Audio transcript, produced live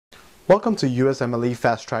Welcome to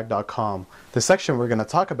USMLEFasttrack.com. The section we're going to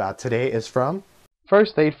talk about today is from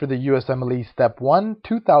First Aid for the USMLE Step 1,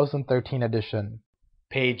 2013 edition.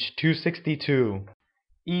 Page 262.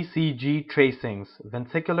 ECG tracings,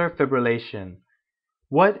 ventricular fibrillation.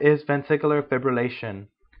 What is ventricular fibrillation?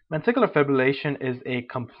 Ventricular fibrillation is a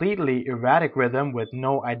completely erratic rhythm with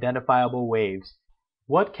no identifiable waves.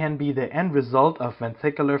 What can be the end result of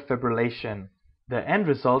ventricular fibrillation? The end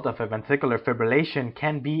result of a ventricular fibrillation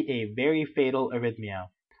can be a very fatal arrhythmia.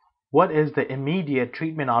 What is the immediate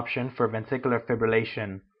treatment option for ventricular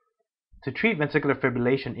fibrillation? To treat ventricular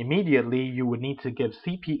fibrillation immediately, you would need to give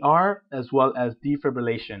CPR as well as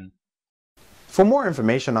defibrillation. For more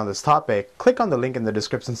information on this topic, click on the link in the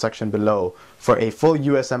description section below. For a full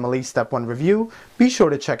USMLE Step 1 review, be sure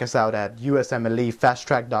to check us out at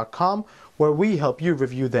USMLEFasttrack.com, where we help you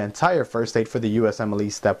review the entire first aid for the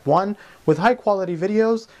USMLE Step 1 with high quality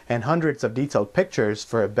videos and hundreds of detailed pictures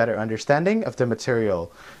for a better understanding of the material.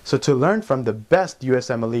 So to learn from the best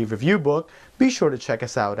USMLE review book, be sure to check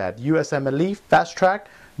us out at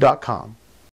USMLEFasttrack.com.